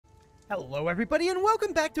Hello everybody and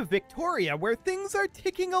welcome back to Victoria, where things are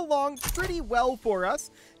ticking along pretty well for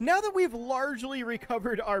us now that we've largely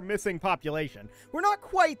recovered our missing population. We're not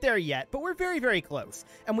quite there yet, but we're very, very close.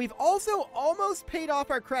 And we've also almost paid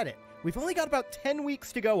off our credit. We've only got about 10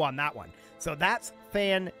 weeks to go on that one, so that's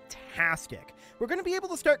fantastic. We're going to be able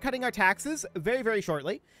to start cutting our taxes very, very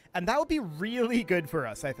shortly, and that will be really good for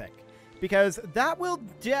us, I think, because that will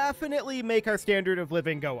definitely make our standard of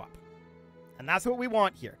living go up. And that's what we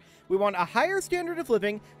want here. We want a higher standard of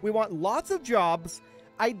living, we want lots of jobs,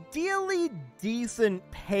 ideally decent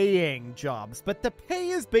paying jobs, but the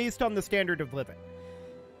pay is based on the standard of living.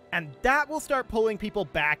 And that will start pulling people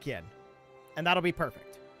back in, and that'll be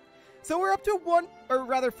perfect. So we're up to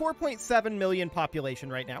 4.7 million population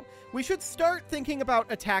right now. We should start thinking about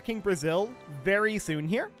attacking Brazil very soon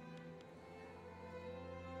here.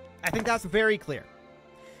 I think that's very clear.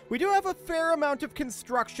 We do have a fair amount of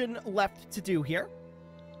construction left to do here.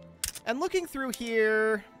 And looking through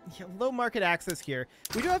here, low market access here,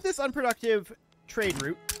 we do have this unproductive trade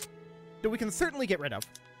route that we can certainly get rid of.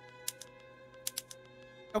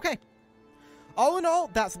 Okay. All in all,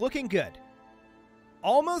 that's looking good.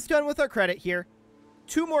 Almost done with our credit here.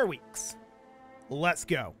 2 more weeks. Let's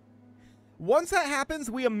go. Once that happens,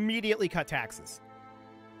 we immediately cut taxes.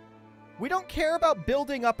 We don't care about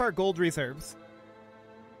building up our gold reserves.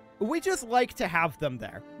 We just like to have them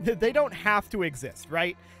there. They don't have to exist,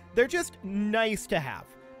 right? They're just nice to have.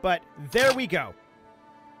 But there we go.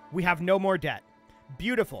 We have no more debt.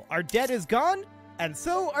 Beautiful. Our debt is gone, and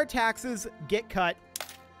so our taxes get cut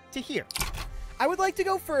to here. I would like to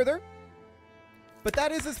go further, but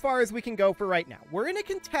that is as far as we can go for right now. We're in a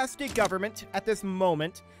contested government at this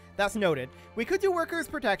moment. That's noted. We could do workers'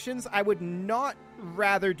 protections. I would not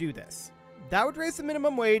rather do this. That would raise the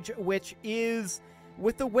minimum wage, which is,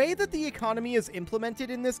 with the way that the economy is implemented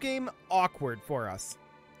in this game, awkward for us,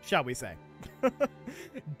 shall we say.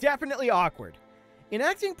 Definitely awkward.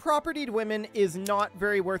 Enacting propertied women is not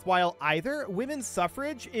very worthwhile either. Women's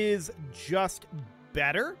suffrage is just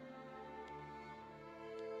better.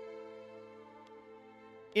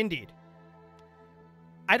 Indeed.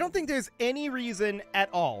 I don't think there's any reason at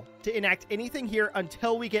all to enact anything here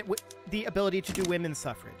until we get the ability to do women's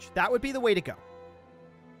suffrage. That would be the way to go.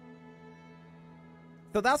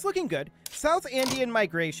 So that's looking good. South Andean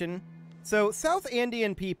migration. So South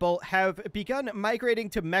Andean people have begun migrating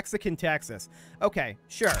to Mexican Texas. Okay,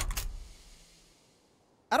 sure.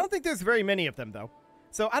 I don't think there's very many of them, though.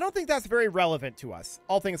 So I don't think that's very relevant to us,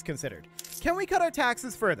 all things considered. Can we cut our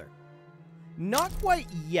taxes further? Not quite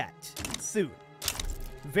yet. Soon.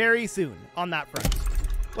 Very soon on that front.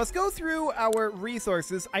 Let's go through our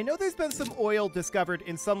resources. I know there's been some oil discovered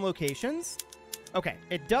in some locations. Okay,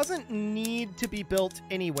 it doesn't need to be built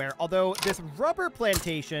anywhere, although this rubber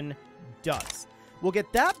plantation does. We'll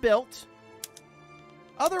get that built.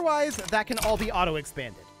 Otherwise, that can all be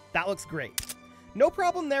auto-expanded. That looks great. No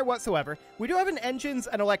problem there whatsoever. We do have an engines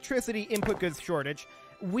and electricity input goods shortage.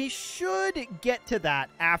 We should get to that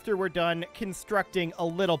after we're done constructing a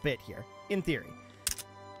little bit here, in theory.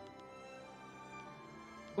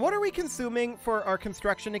 What are we consuming for our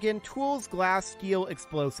construction again? Tools, glass, steel,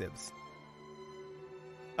 explosives.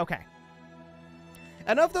 Okay.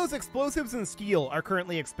 And of those, explosives and steel are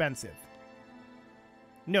currently expensive.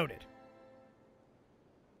 Noted.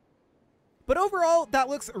 But overall, that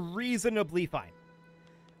looks reasonably fine.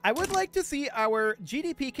 I would like to see our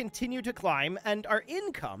GDP continue to climb and our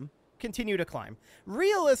income continue to climb.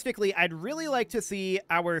 Realistically, I'd really like to see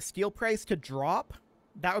our steel price to drop.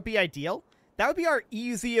 That would be ideal. That would be our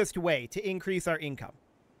easiest way to increase our income.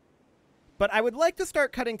 But I would like to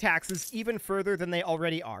start cutting taxes even further than they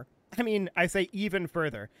already are. I mean, I say even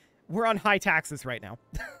further. We're on high taxes right now.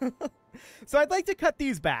 So I'd like to cut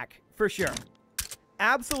these back, for sure.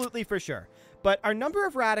 Absolutely for sure. But our number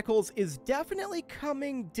of radicals is definitely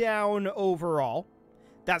coming down overall.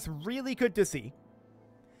 That's really good to see.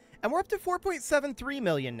 And we're up to 4.73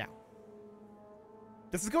 million now.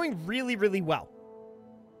 This is going really, really well.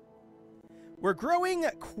 We're growing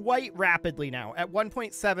quite rapidly now at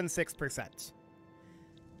 1.76%.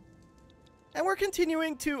 And we're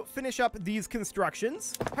continuing to finish up these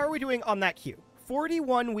constructions. How are we doing on that queue?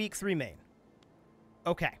 41 weeks remain.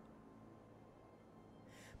 Okay.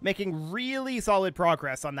 Making really solid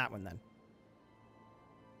progress on that one then.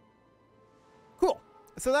 Cool.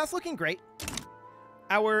 So that's looking great.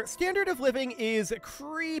 Our standard of living is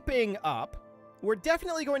creeping up. We're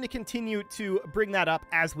definitely going to continue to bring that up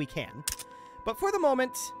as we can. But for the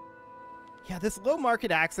moment, yeah, this low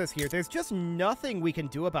market access here, there's just nothing we can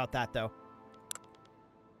do about that, though.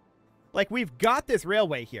 Like, we've got this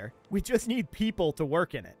railway here. We just need people to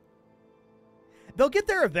work in it. They'll get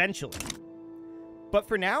there eventually. But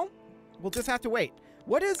for now, we'll just have to wait.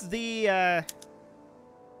 What is the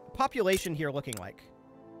population here looking like?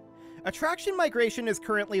 Attraction migration is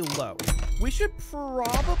currently low. We should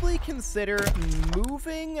probably consider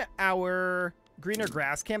moving our greener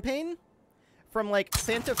grass campaign from like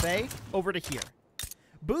Santa Fe over to here.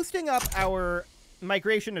 Boosting up our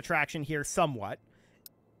migration attraction here somewhat.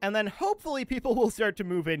 And then hopefully people will start to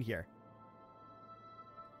move in here.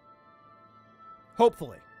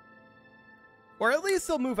 Hopefully. Or at least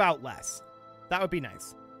they'll move out less. That would be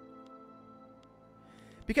nice.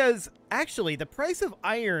 Because, actually, the price of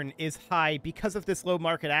iron is high because of this low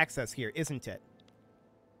market access here, isn't it?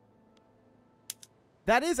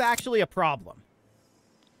 That is actually a problem.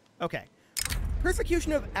 Okay.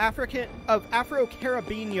 Persecution of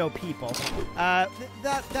Afro-Caribbean people.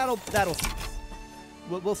 That'll cease.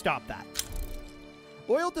 We'll stop that.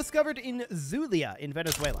 Oil discovered in Zulia in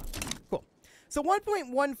Venezuela. Cool. So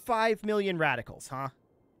 1.15 million radicals, huh?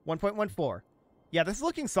 1.14. Yeah, this is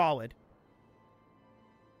looking solid.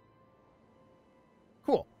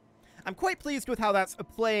 Cool. I'm quite pleased with how that's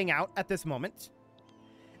playing out at this moment.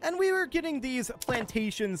 And we were getting these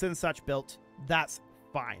plantations and such built. That's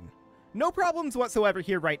fine. No problems whatsoever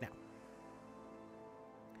here right now.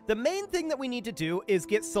 The main thing that we need to do is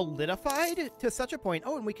get solidified to such a point.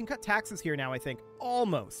 Oh, and we can cut taxes here now, I think.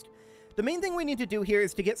 Almost. The main thing we need to do here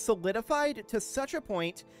is to get solidified to such a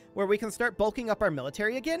point where we can start bulking up our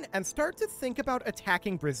military again and start to think about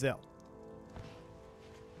attacking Brazil.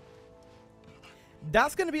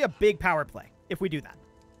 That's going to be a big power play if we do that.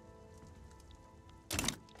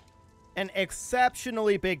 An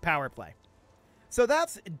exceptionally big power play. So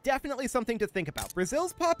that's definitely something to think about.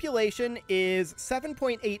 Brazil's population is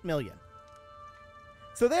 7.8 million.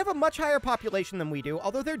 So they have a much higher population than we do,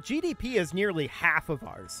 although their GDP is nearly half of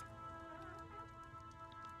ours.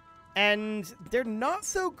 And they're not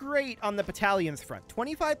so great on the battalions front.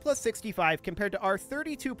 25 plus 65 compared to our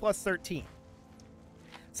 32 plus 13.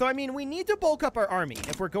 So, I mean, we need to bulk up our army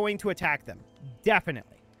if we're going to attack them.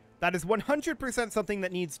 Definitely. That is 100% something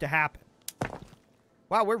that needs to happen.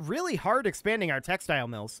 Wow, we're really hard expanding our textile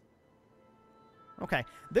mills. Okay,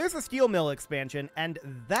 there's a steel mill expansion, and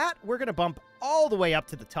that we're going to bump all the way up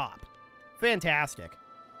to the top. Fantastic.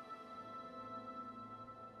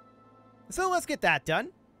 So let's get that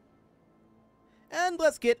done. And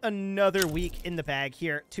let's get another week in the bag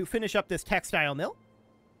here to finish up this textile mill.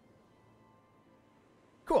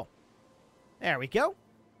 Cool. There we go.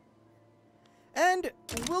 And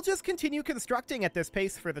we'll just continue constructing at this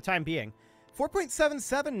pace for the time being.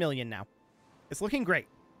 4.77 million now. It's looking great.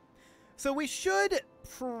 So we should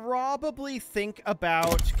probably think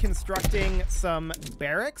about constructing some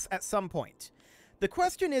barracks at some point. The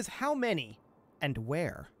question is how many and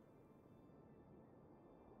where?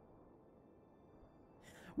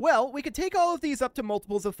 Well, we could take all of these up to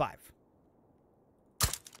multiples of 5.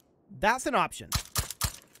 That's an option.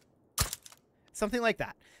 Something like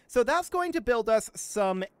that. So that's going to build us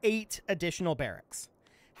some 8 additional barracks.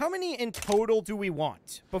 How many in total do we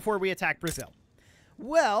want before we attack Brazil?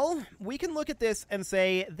 Well, we can look at this and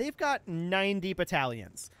say they've got 90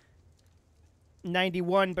 battalions.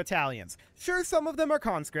 91 battalions. Sure, some of them are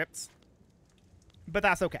conscripts, but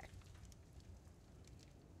that's okay.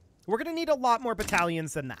 We're going to need a lot more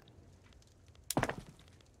battalions than that.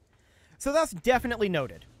 So that's definitely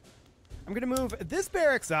noted. I'm going to move this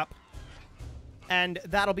barracks up, and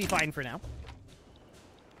that'll be fine for now.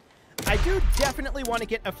 I do definitely want to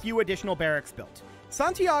get a few additional barracks built.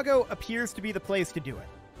 Santiago appears to be the place to do it.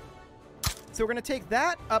 So we're going to take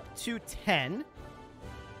that up to 10.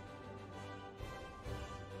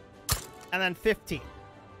 And then 15.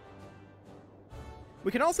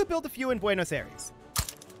 We can also build a few in Buenos Aires.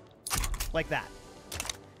 Like that.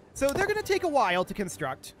 So they're going to take a while to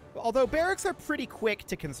construct, although barracks are pretty quick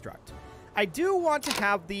to construct. I do want to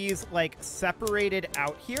have these, like, separated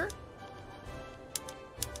out here,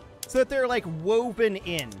 so that they're, like, woven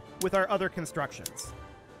in with our other constructions.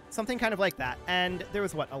 Something kind of like that. And there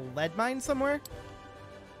was, what, a lead mine somewhere?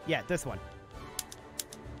 Yeah, this one.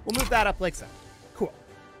 We'll move that up like so. Cool.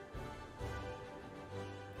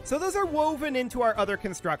 So those are woven into our other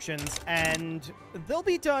constructions, and they'll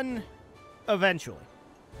be done eventually.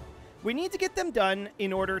 We need to get them done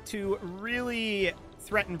in order to really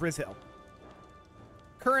threaten Brazil.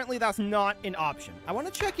 Currently, that's not an option. I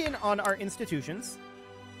want to check in on our institutions.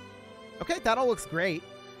 Okay, that all looks great.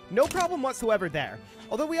 No problem whatsoever there.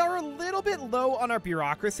 Although we are a little bit low on our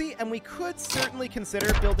bureaucracy, and we could certainly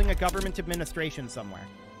consider building a government administration somewhere.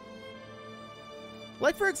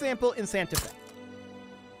 Like, for example, in Santa Fe.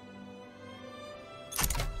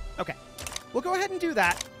 Okay, we'll go ahead and do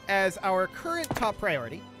that. as our current top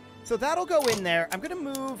priority. So that'll go in there. I'm going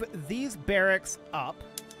to move these barracks up.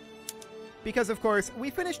 Because, of course, we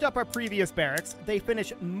finished up our previous barracks. They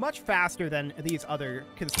finish much faster than these other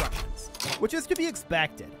constructions, which is to be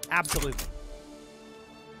expected. Absolutely.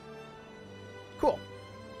 Cool.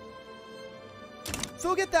 So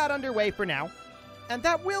we'll get that underway for now. And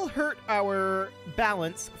that will hurt our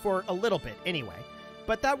balance for a little bit anyway.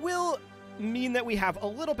 But that will mean that we have a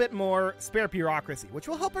little bit more spare bureaucracy, which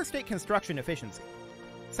will help our state construction efficiency.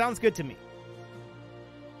 Sounds good to me.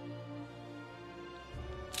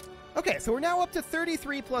 Okay, so we're now up to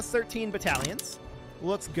 33 plus 13 battalions.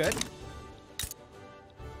 Looks good.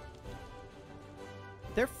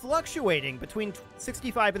 They're fluctuating between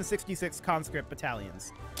 65 and 66 conscript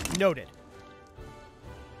battalions. Noted.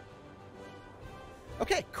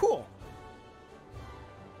 Okay, cool.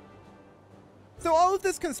 So all of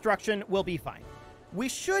this construction will be fine. We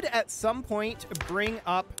should at some point bring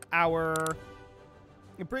up our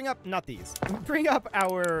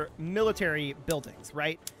military buildings,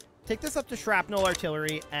 right? Take this up to shrapnel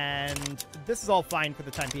artillery, and this is all fine for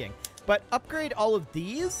the time being. But upgrade all of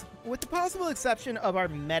these, with the possible exception of our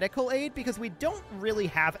medical aid, because we don't really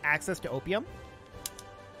have access to opium.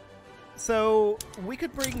 So we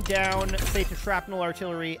could bring down, say, to shrapnel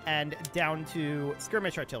artillery and down to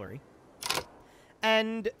skirmish artillery.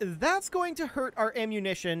 And that's going to hurt our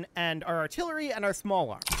ammunition and our artillery and our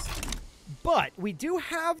small arms. But we do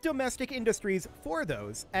have domestic industries for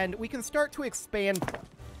those, and we can start to expand them.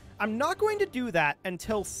 I'm not going to do that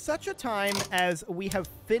until such a time as we have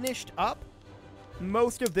finished up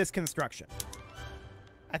most of this construction.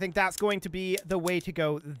 I think that's going to be the way to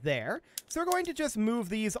go there. So we're going to just move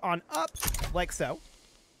these on up, like so.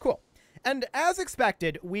 Cool. And as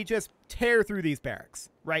expected, we just tear through these barracks,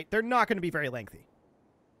 right? They're not going to be very lengthy.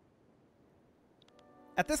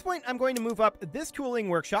 At this point, I'm going to move up this tooling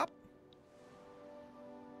workshop.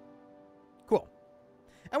 Cool.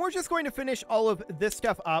 And we're just going to finish all of this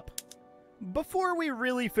stuff up before we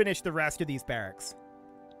really finish the rest of these barracks.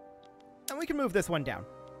 And we can move this one down.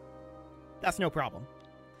 That's no problem.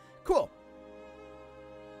 Cool.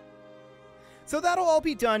 So that'll all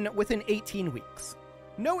be done within 18 weeks.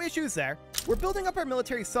 No issues there. We're building up our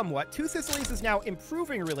military somewhat. Two Sicilies is now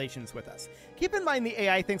improving relations with us. Keep in mind the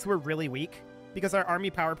AI thinks we're really weak because our army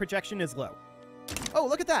power projection is low. Oh,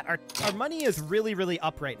 look at that. Our money is really, really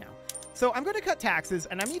up right now. So I'm going to cut taxes,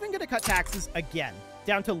 and I'm even going to cut taxes again,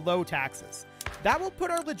 down to low taxes. That will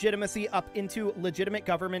put our legitimacy up into legitimate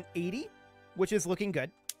government 80, which is looking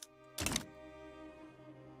good.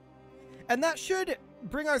 And that should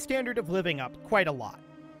bring our standard of living up quite a lot.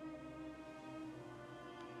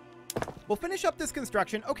 We'll finish up this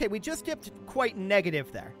construction. Okay, we just dipped quite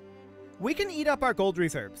negative there. We can eat up our gold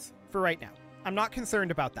reserves for right now. I'm not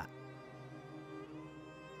concerned about that.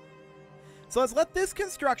 So let's let this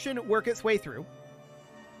construction work its way through.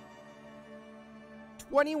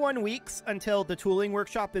 21 weeks until the tooling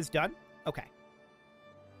workshop is done. Okay.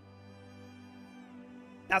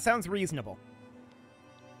 That sounds reasonable.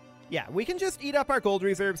 Yeah, we can just eat up our gold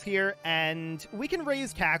reserves here, and we can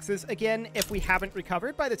raise taxes again if we haven't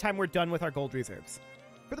recovered by the time we're done with our gold reserves.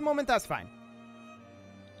 For the moment, that's fine.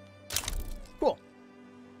 Cool.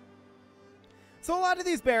 So a lot of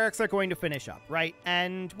these barracks are going to finish up, right?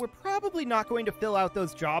 And we're probably not going to fill out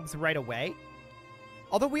those jobs right away.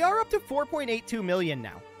 Although we are up to 4.82 million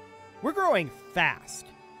now. We're growing fast.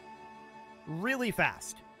 Really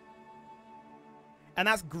fast. And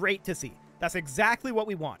that's great to see. That's exactly what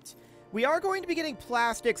we want. We are going to be getting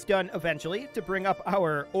plastics done eventually to bring up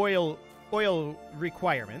our oil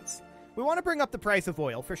requirements. We want to bring up the price of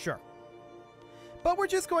oil for sure. But we're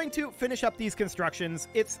just going to finish up these constructions.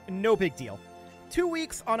 It's no big deal. 2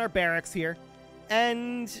 weeks on our barracks here,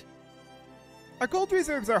 and our gold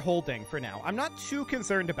reserves are holding for now. I'm not too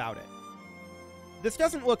concerned about it. This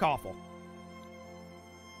doesn't look awful.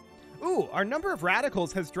 Ooh, our number of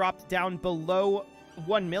radicals has dropped down below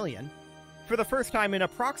 1 million for the first time in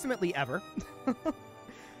approximately ever.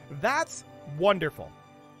 That's wonderful.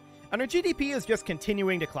 And our GDP is just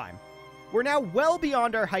continuing to climb. We're now well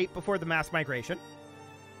beyond our height before the mass migration.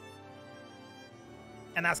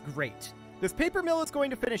 And that's great. This paper mill is going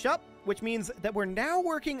to finish up, which means that we're now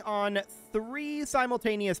working on 3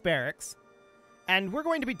 simultaneous barracks, and we're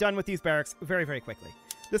going to be done with these barracks very, very quickly.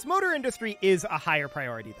 This motor industry is a higher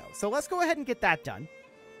priority, though, so let's go ahead and get that done.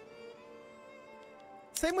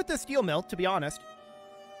 Same with the steel mill, to be honest.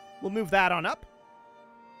 We'll move that on up.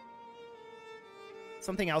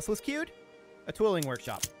 Something else was queued? A tooling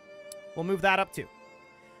workshop. We'll move that up, too.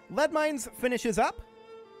 Lead mines finishes up.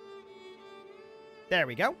 There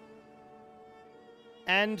we go.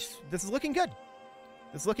 And this is looking good.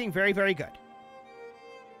 It's looking very, very good.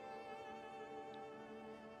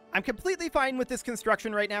 I'm completely fine with this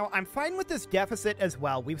construction right now. I'm fine with this deficit as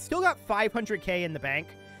well. We've still got 500k in the bank,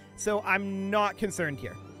 so I'm not concerned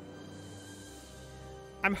here.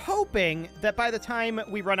 I'm hoping that by the time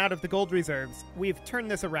we run out of the gold reserves, we've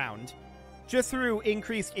turned this around, just through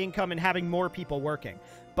increased income and having more people working.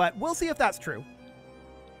 But we'll see if that's true.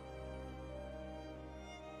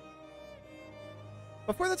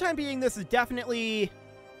 But for the time being, this is definitely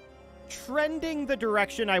trending the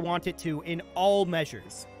direction I want it to in all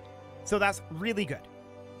measures. So that's really good.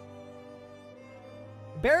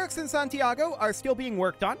 Barracks in Santiago are still being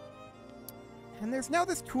worked on. And there's now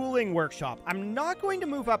this tooling workshop. I'm not going to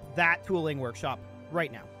move up that tooling workshop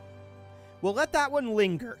right now. We'll let that one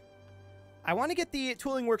linger. I want to get the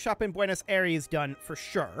tooling workshop in Buenos Aires done for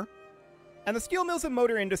sure. And the steel mills and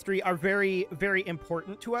motor industry are very, very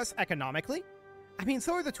important to us economically. I mean,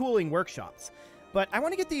 so are the tooling workshops. But I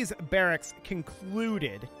want to get these barracks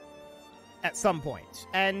concluded at some point.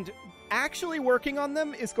 And actually working on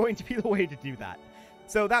them is going to be the way to do that.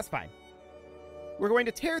 So that's fine. We're going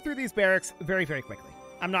to tear through these barracks very, very quickly.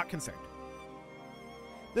 I'm not concerned.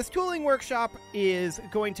 This tooling workshop is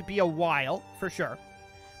going to be a while, for sure.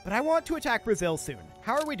 But I want to attack Brazil soon.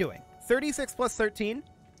 How are we doing? 36 plus 13.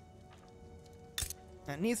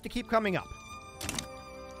 That needs to keep coming up.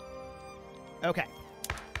 Okay.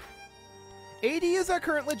 80 is our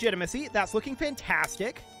current legitimacy. That's looking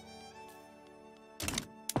fantastic.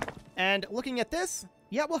 And looking at this,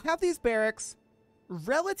 yeah, we'll have these barracks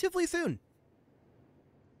relatively soon.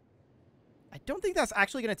 I don't think that's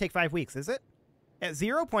actually going to take 5 weeks, is it? At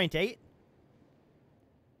 0.8?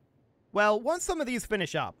 Well, once some of these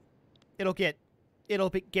finish up, it'll get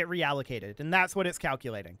reallocated, and that's what it's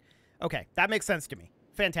calculating. Okay, that makes sense to me.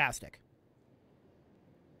 Fantastic.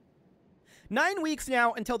 9 weeks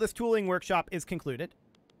now until this tooling workshop is concluded.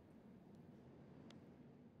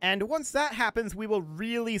 And once that happens, we will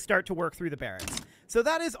really start to work through the barracks. So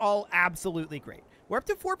that is all absolutely great. We're up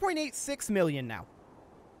to 4.86 million now.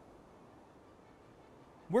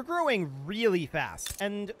 We're growing really fast.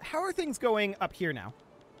 And how are things going up here now?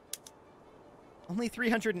 Only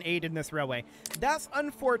 308 in this railway. That's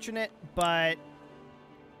unfortunate, but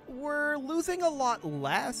we're losing a lot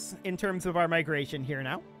less in terms of our migration here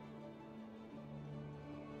now.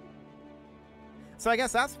 So I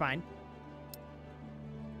guess that's fine.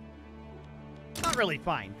 Not really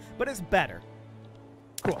fine, but it's better.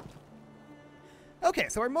 Cool. Okay,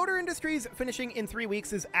 so our motor industries finishing in 3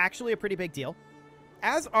 weeks is actually a pretty big deal,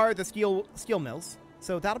 as are the steel mills,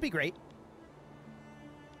 so that'll be great.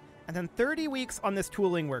 And then 30 weeks on this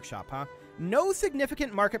tooling workshop, huh? No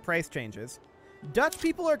significant market price changes. Dutch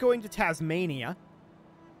people are going to Tasmania.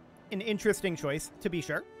 An interesting choice, to be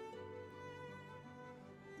sure.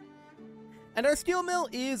 And our steel mill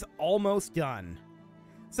is almost done.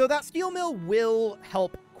 So that steel mill will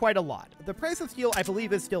help quite a lot. The price of steel, I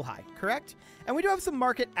believe, is still high, correct? And we do have some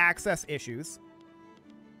market access issues.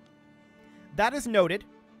 That is noted.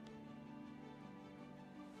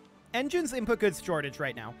 Engines input goods shortage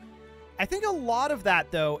right now. I think a lot of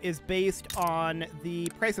that, though, is based on the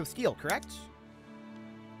price of steel, correct?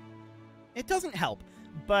 It doesn't help,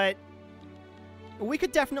 but we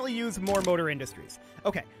could definitely use more motor industries.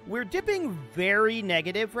 Okay, we're dipping very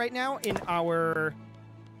negative right now in our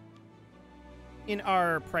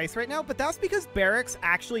price right now, but that's because barracks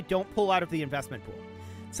actually don't pull out of the investment pool.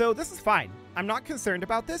 So this is fine. I'm not concerned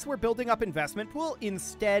about this. We're building up investment pool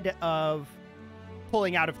instead of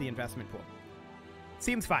pulling out of the investment pool.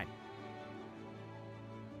 Seems fine.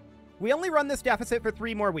 We only run this deficit for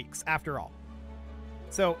 3 more weeks, after all.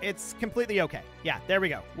 So it's completely okay. Yeah, there we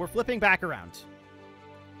go. We're flipping back around.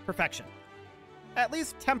 Perfection. At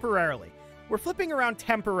least temporarily. We're flipping around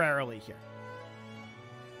temporarily here.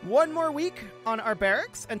 1 more week on our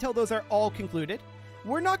barracks until those are all concluded.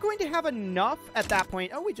 We're not going to have enough at that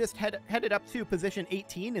point. Oh, we just headed up to position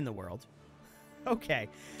 18 in the world. Okay.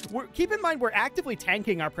 Keep in mind, we're actively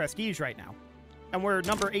tanking our prestige right now. And we're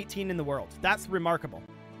number 18 in the world. That's remarkable.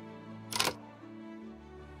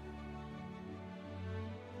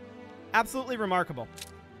 Absolutely remarkable.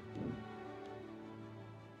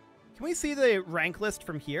 Can we see the rank list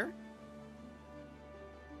from here?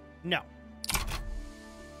 No.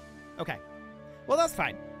 Okay. Well, that's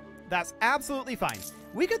fine. That's absolutely fine.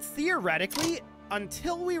 We could theoretically,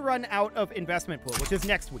 until we run out of investment pool, which is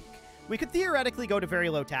next week, we could theoretically go to very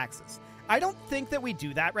low taxes. I don't think that we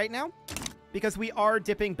do that right now, because we are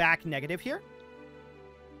dipping back negative here.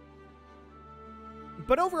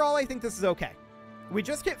 But overall, I think this is okay. We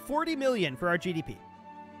just hit 40 million for our GDP.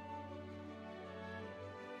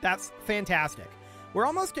 That's fantastic. We're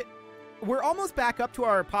almost at we're almost back up to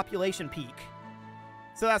our population peak.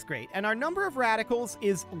 So that's great. And our number of radicals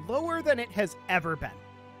is lower than it has ever been.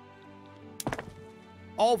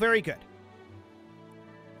 All very good.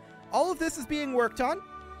 All of this is being worked on.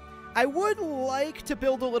 I would like to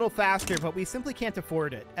build a little faster, but we simply can't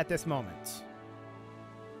afford it at this moment.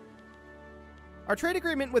 Our trade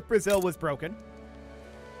agreement with Brazil was broken.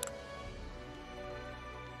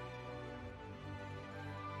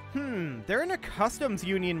 They're in a customs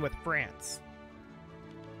union with France.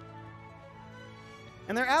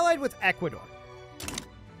 And they're allied with Ecuador.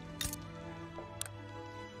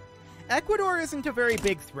 Ecuador isn't a very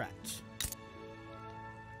big threat.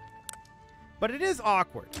 But it is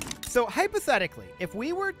awkward. So hypothetically, if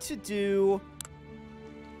we were to do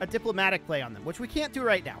a diplomatic play on them, which we can't do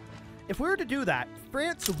right now, if we were to do that,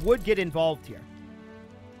 France would get involved here.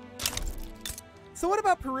 So what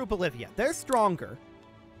about Peru, Bolivia? They're stronger.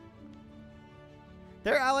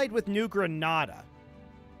 They're allied with New Granada.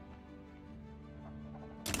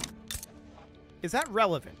 Is that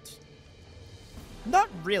relevant? Not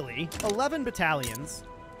really. 11 battalions.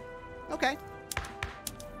 Okay.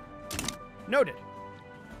 Noted.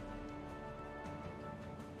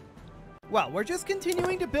 Well, we're just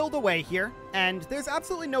continuing to build away here, and there's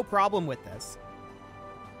absolutely no problem with this.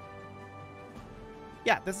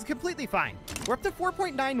 Yeah, this is completely fine. We're up to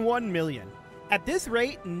 4.91 million. At this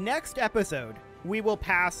rate, next episode, we will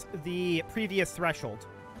pass the previous threshold.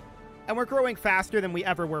 And we're growing faster than we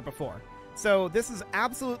ever were before. So this is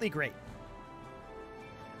absolutely great.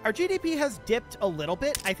 Our GDP has dipped a little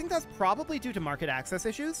bit. I think that's probably due to market access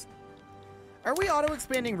issues. Are we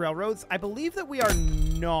auto-expanding railroads? I believe that we are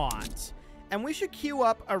not. And we should queue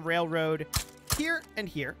up a railroad here and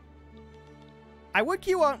here. I would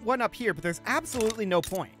queue one up here, but there's absolutely no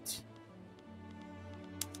point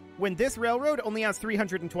when this railroad only has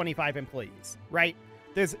 325 employees, right?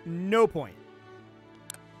 There's no point.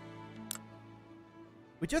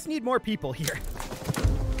 We just need more people here.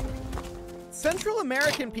 Central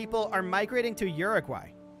American people are migrating to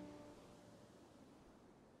Uruguay.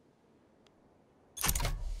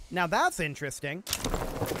 Now that's interesting.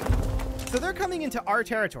 So they're coming into our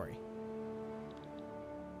territory.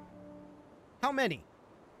 How many?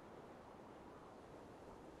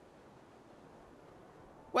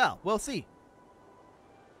 Well, we'll see.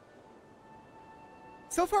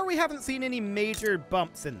 So far, we haven't seen any major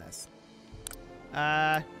bumps in this.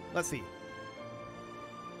 Let's see.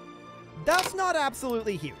 That's not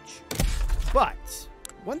absolutely huge. But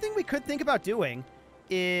one thing we could think about doing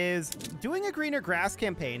is doing a greener grass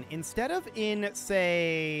campaign instead of in,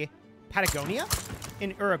 say, Patagonia,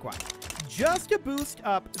 in Uruguay, just to boost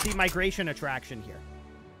up the migration attraction here.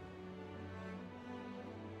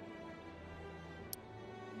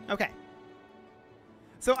 Okay.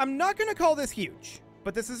 So I'm not going to call this huge,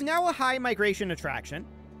 but this is now a high migration attraction.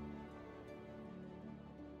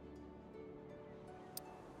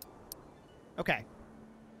 Okay.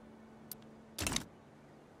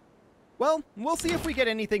 Well, we'll see if we get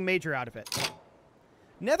anything major out of it.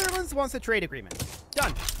 Netherlands wants a trade agreement.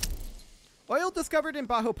 Done. Oil discovered in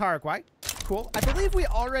Bajo Paraguay. Cool. I believe we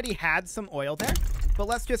already had some oil there, but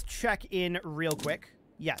let's just check in real quick.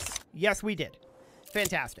 Yes. Yes, we did.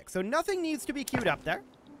 Fantastic. So nothing needs to be queued up there.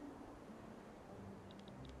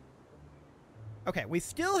 Okay, we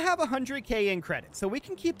still have 100K in credit, so we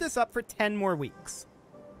can keep this up for 10 more weeks.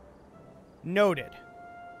 Noted.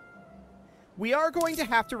 We are going to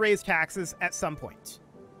have to raise taxes at some point.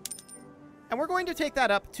 And we're going to take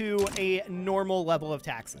that up to a normal level of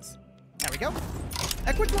taxes. There we go.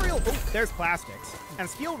 Equatorial... Oh, there's plastics. And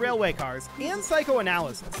steel railway cars. And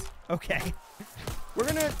psychoanalysis. Okay. We're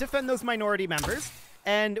going to defend those minority members.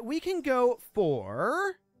 And we can go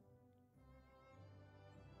for...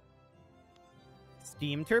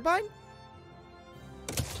 steam turbine?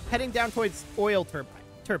 Heading down towards oil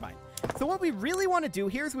turbine. So what we really want to do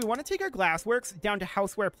here is we want to take our glassworks down to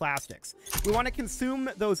houseware plastics. We want to consume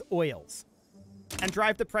those oils and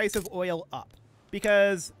drive the price of oil up,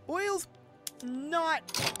 because oil's not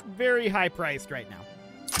very high priced right now.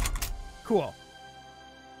 Cool.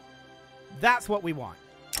 That's what we want.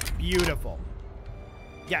 Beautiful.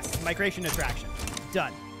 Yes, migration attraction.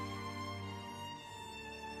 Done.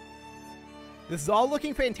 This is all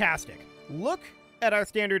looking fantastic. Look at our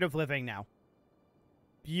standard of living now.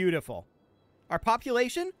 Beautiful. Our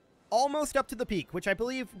population, almost up to the peak, which I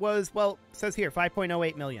believe was, well, says here,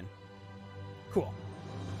 5.08 million. Cool.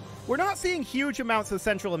 We're not seeing huge amounts of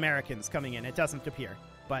Central Americans coming in, it doesn't appear,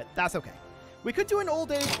 but that's okay. We could do an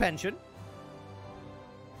old age pension.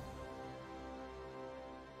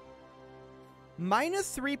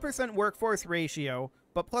 -3% workforce ratio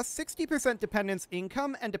but plus 60% dependence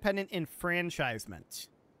income and dependent enfranchisement.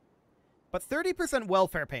 But 30%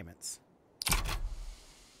 welfare payments.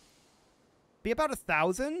 Be about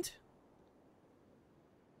 1,000?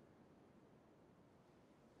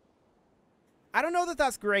 I don't know that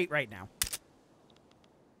that's great right now.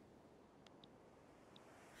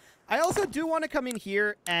 I also do want to come in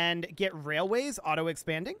here and get railways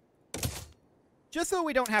auto-expanding, just so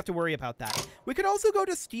we don't have to worry about that. We could also go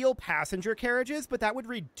to steel passenger carriages, but that would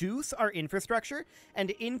reduce our infrastructure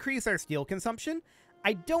and increase our steel consumption.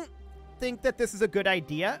 I don't think that this is a good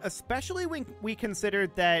idea, especially when we consider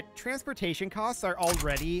that transportation costs are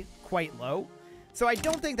already quite low. So I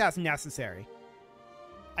don't think that's necessary.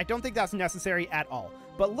 I don't think that's necessary at all.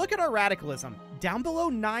 But look at our radicalism, down below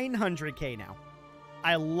 900k now.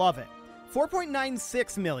 I love it.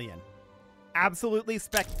 4.96 million. Absolutely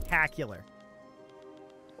spectacular.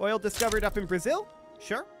 Oil discovered up in Brazil?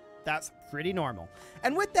 Sure, that's pretty normal.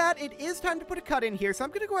 And with that, it is time to put a cut in here, so I'm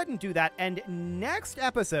going to go ahead and do that. And next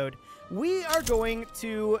episode, we are going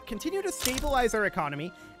to continue to stabilize our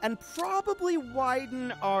economy and probably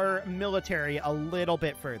widen our military a little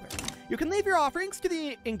bit further. You can leave your offerings to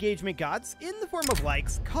the engagement gods in the form of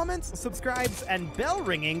likes, comments, subscribes, and bell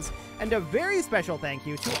ringings, and a very special thank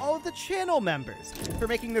you to all of the channel members for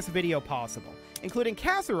making this video possible, including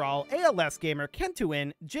Casserole, ALS Gamer,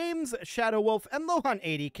 Kentuin, James, Shadowwolf, and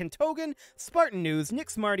Lohan80, Kentogan, Spartan News, Nick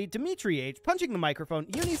Smarty, Dimitri H, Punching the Microphone,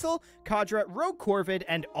 Unisol, Kadra, Rogue Corvid,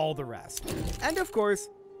 and all the rest. And of course,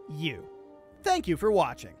 you. Thank you for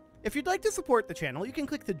watching. If you'd like to support the channel, you can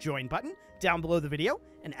click the join button down below the video,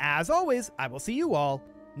 and as always, I will see you all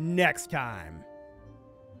next time.